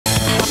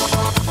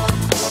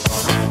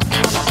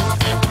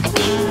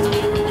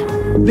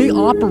They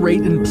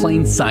operate in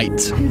plain sight.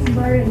 She's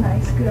very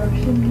nice girl.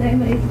 She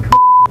name is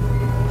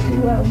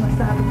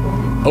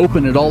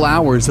Open at all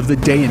hours of the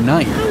day and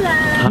night.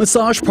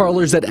 Massage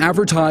parlors that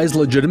advertise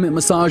legitimate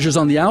massages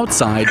on the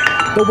outside,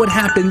 but what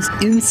happens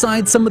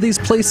inside some of these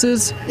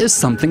places is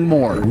something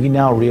more. We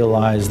now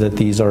realize that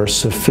these are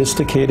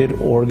sophisticated,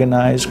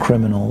 organized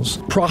criminals.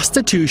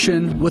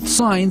 Prostitution with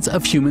signs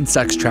of human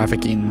sex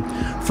trafficking.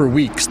 For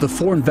weeks, the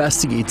 4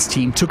 Investigates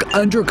team took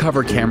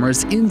undercover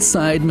cameras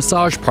inside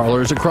massage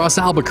parlors across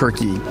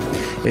Albuquerque.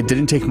 It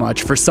didn't take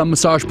much for some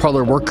massage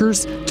parlor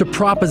workers to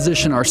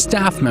proposition our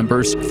staff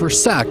members for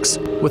sex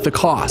with a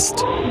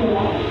cost.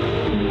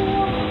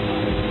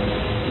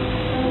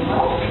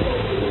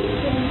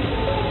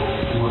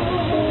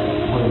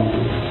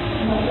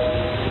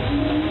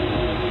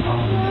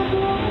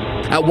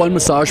 At one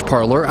massage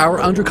parlor, our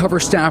undercover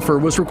staffer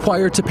was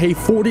required to pay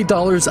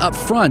 $40 up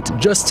front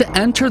just to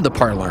enter the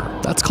parlor.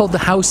 That's called the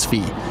house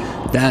fee.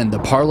 Then the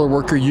parlor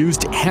worker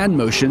used hand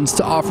motions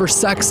to offer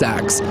sex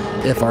acts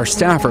if our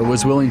staffer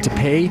was willing to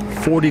pay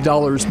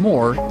 $40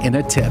 more in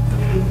a tip.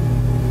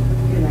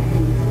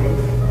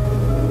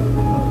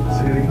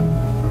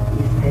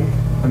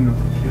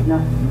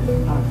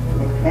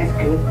 That's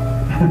good.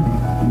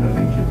 No,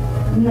 thank you.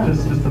 No.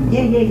 Just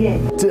Yeah.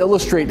 To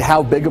illustrate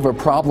how big of a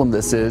problem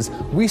this is,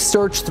 we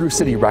searched through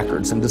city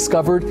records and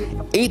discovered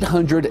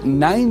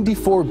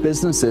 894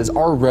 businesses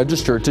are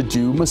registered to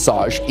do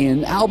massage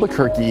in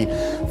Albuquerque.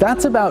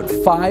 That's about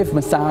 5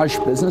 massage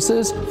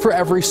businesses for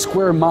every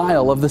square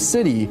mile of the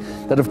city.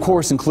 That of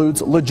course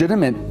includes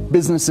legitimate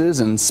businesses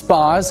and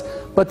spas,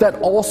 but that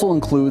also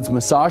includes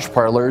massage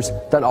parlors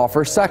that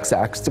offer sex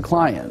acts to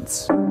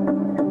clients.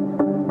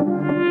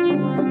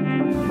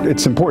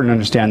 It's important to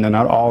understand that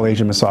not all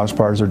Asian massage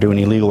parlors are doing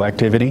illegal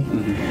activity,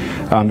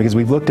 because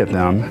we've looked at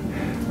them,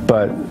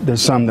 but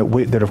there's some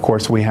that of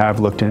course we have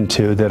looked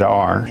into that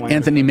are.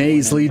 Anthony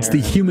Mays leads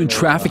the Human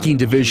Trafficking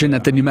Division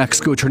at the New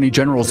Mexico Attorney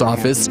General's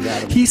office.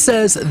 He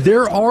says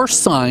there are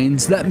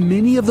signs that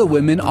many of the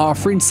women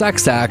offering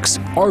sex acts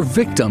are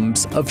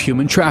victims of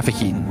human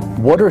trafficking.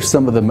 What are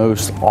some of the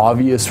most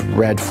obvious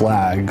red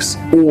flags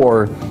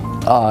or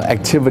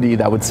activity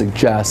that would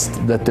suggest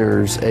that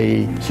there's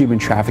a human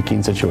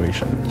trafficking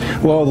situation?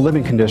 Well, the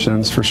living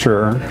conditions for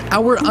sure.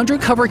 Our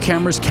undercover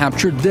cameras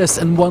captured this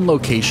in one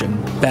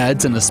location: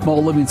 beds in a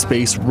small living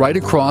space right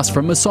across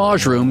from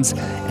massage rooms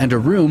and a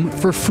room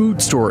for food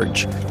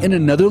storage. In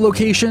another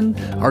location,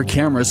 our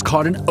cameras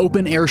caught an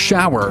open-air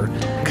shower.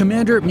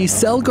 Commander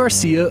Michelle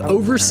Garcia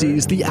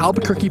oversees the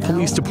Albuquerque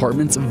Police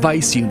Department's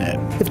Vice Unit.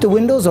 If the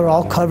windows are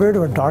all covered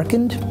or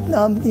darkened,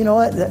 you know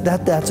what,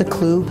 that's a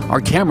clue. Our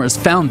cameras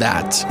found that.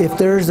 If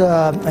there's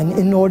an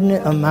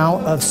inordinate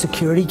amount of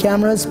security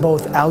cameras,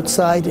 both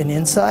outside and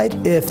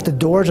inside, if the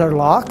doors are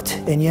locked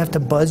and you have to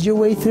buzz your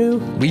way through.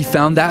 We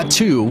found that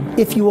too.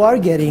 If you are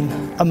getting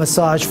a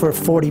massage for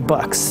 $40,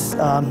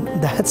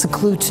 that's a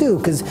clue too,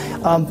 because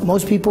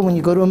most people when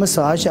you go to a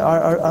massage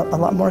are a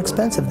lot more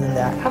expensive than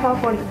that. How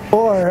about 40?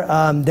 Or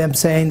them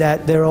saying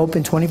that they're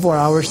open 24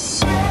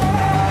 hours.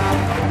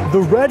 The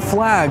red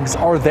flags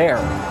are there.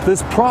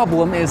 This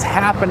problem is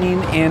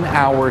happening in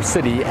our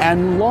city,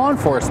 and law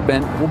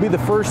enforcement will be the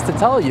first to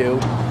tell you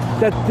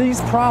that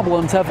these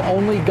problems have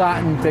only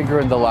gotten bigger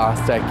in the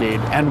last decade.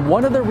 And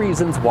one of the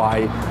reasons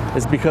why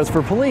is because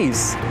for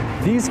police,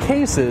 these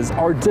cases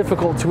are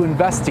difficult to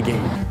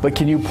investigate. But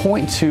can you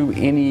point to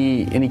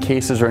any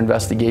cases or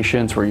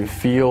investigations where you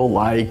feel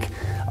like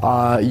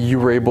you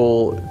were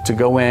able to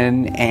go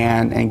in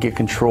and get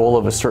control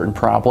of a certain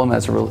problem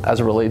as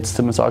it relates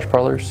to massage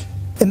parlors?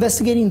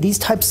 Investigating these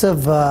types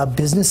of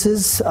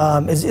businesses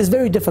is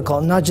very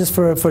difficult, not just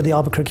for the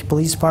Albuquerque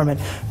Police Department.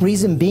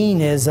 Reason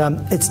being is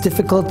it's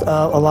difficult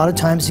a lot of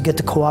times to get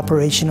the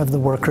cooperation of the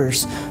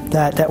workers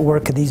that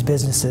work at these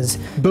businesses.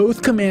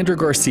 Both Commander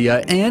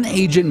Garcia and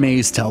Agent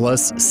Mays tell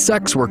us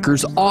sex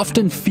workers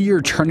often fear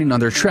turning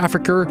on their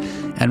trafficker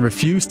and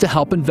refuse to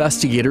help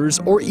investigators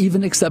or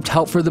even accept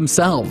help for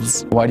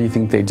themselves. Why do you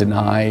think they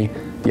deny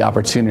the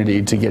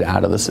opportunity to get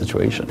out of the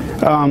situation?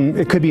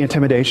 It could be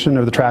intimidation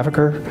of the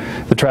trafficker.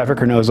 The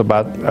trafficker knows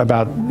about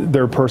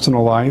their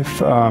personal life.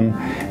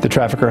 The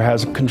trafficker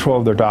has control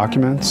of their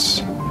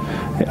documents.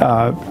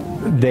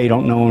 They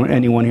don't know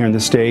anyone here in the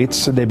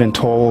States. They've been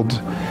told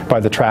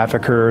by the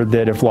trafficker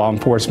that if law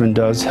enforcement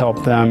does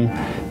help them,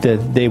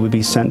 that they would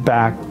be sent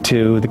back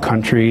to the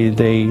country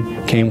they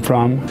came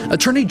from.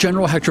 Attorney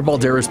General Hector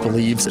Balderas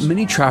believes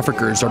many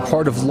traffickers are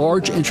part of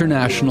large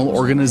international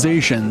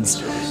organizations.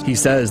 He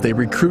says they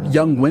recruit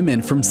young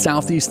women from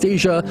Southeast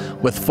Asia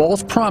with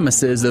false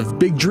promises of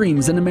big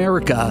dreams in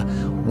America.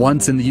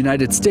 Once in the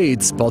United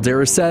States,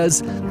 Balderas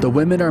says the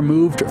women are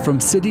moved from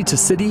city to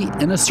city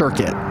in a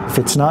circuit. If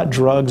it's not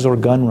drugs or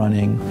gun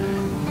running,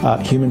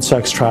 human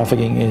sex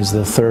trafficking is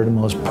the 3rd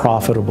most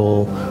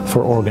profitable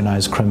for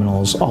organized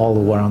criminals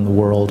all around the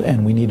world,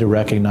 and we need to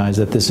recognize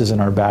that this is in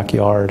our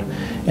backyard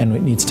and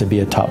it needs to be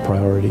a top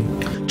priority.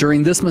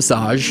 During this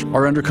massage,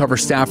 our undercover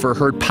staffer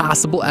heard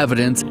possible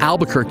evidence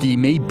Albuquerque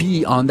may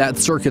be on that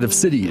circuit of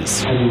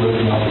cities. Me?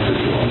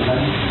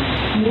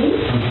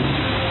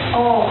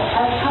 Oh,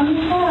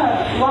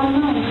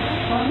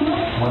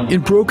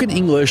 In broken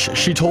English,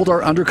 she told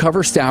our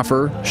undercover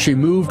staffer she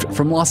moved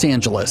from Los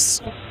Angeles.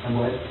 And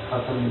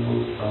how come you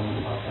moved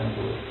from Los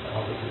Angeles to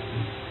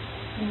Albuquerque?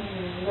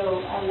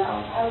 No,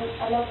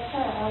 I love her.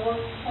 I work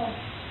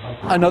her.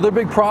 Another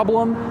big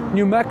problem,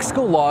 New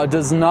Mexico law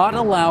does not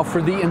allow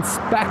for the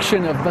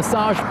inspection of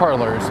massage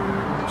parlors.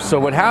 So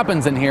what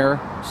happens in here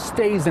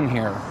stays in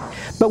here.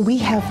 But we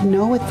have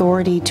no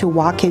authority to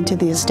walk into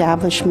the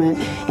establishment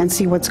and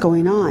see what's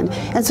going on.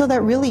 And so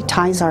that really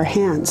ties our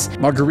hands.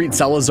 Marguerite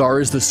Salazar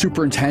is the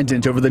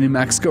superintendent over the New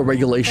Mexico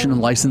Regulation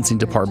and Licensing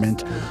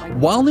Department.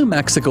 While New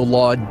Mexico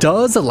law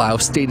does allow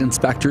state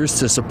inspectors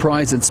to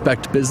surprise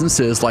inspect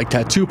businesses like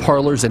tattoo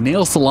parlors and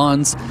nail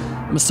salons,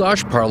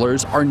 massage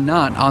parlors are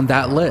not on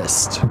that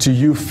list. Do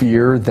you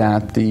fear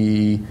that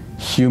the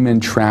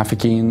human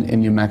trafficking in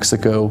New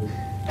Mexico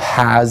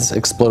has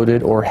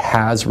exploded or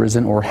has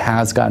risen or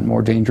has gotten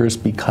more dangerous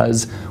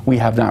because we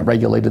have not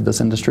regulated this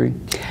industry?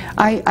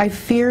 I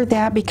fear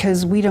that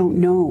because we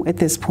don't know at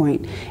this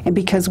point and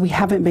because we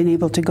haven't been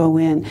able to go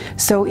in.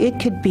 So it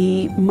could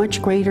be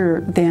much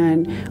greater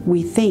than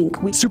we think.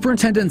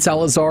 Superintendent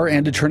Salazar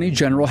and Attorney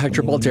General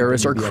Hector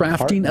Balderas are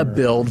crafting a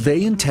bill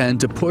they intend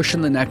to push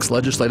in the next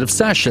legislative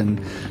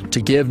session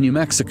to give New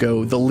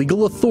Mexico the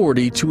legal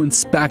authority to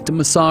inspect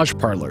massage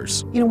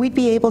parlors. You know, we'd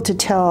be able to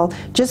tell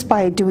just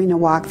by doing a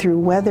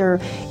walkthrough whether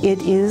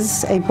it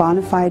is a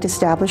bona fide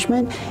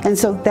establishment, and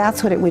so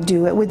that's what it would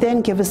do. It would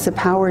then give us the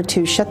power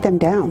to shut them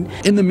down.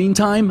 In the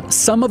meantime,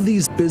 some of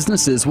these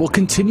businesses will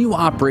continue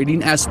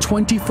operating as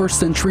 21st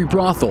century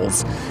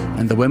brothels,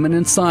 and the women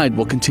inside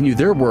will continue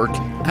their work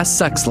as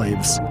sex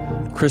slaves.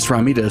 Chris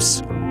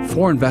Ramirez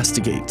for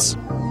Investigates.